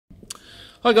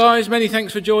Hi guys, many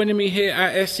thanks for joining me here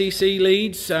at SCC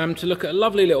Leeds to look at a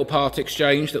lovely little part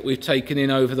exchange that we've taken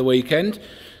in over the weekend.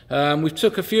 We've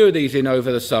took a few of these in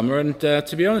over the summer, and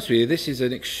to be honest with you, this is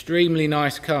an extremely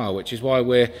nice car, which is why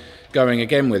we're going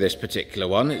again with this particular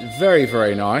one. It's very,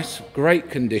 very nice, great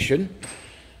condition.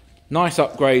 Nice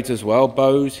upgrades as well,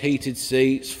 Bose, heated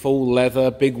seats, full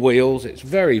leather, big wheels. It's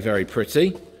very, very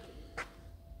pretty.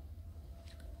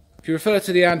 If you refer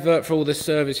to the advert for all the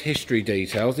service history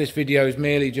details, this video is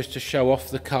merely just to show off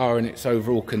the car and its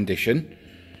overall condition.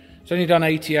 It's only done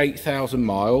 88,000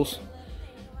 miles.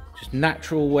 Just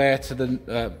natural wear to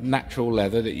the natural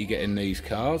leather that you get in these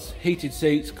cars. Heated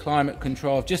seats, climate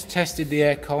control. I've just tested the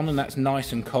aircon and that's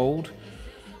nice and cold.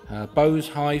 Bose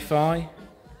Hi-Fi.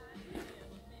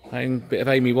 Playing a bit of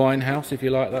Amy Winehouse if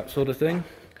you like that sort of thing.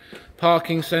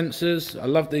 Parking sensors. I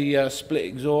love the split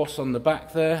exhaust on the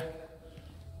back there.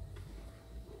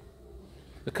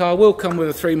 The car will come with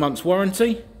a 3 months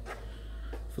warranty.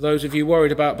 For those of you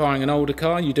worried about buying an older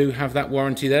car, you do have that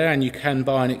warranty there, and you can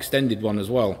buy an extended one as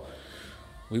well.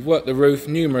 We've worked the roof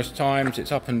numerous times,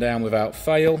 it's up and down without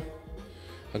fail.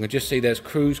 I can just see there's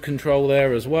cruise control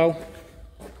there as well.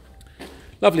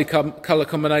 Lovely colour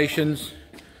combinations,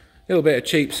 a little bit of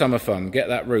cheap summer fun. Get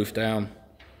that roof down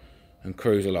and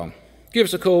cruise along. Give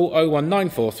us a call,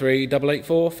 01943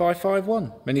 884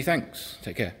 551. Many thanks,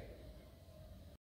 take care.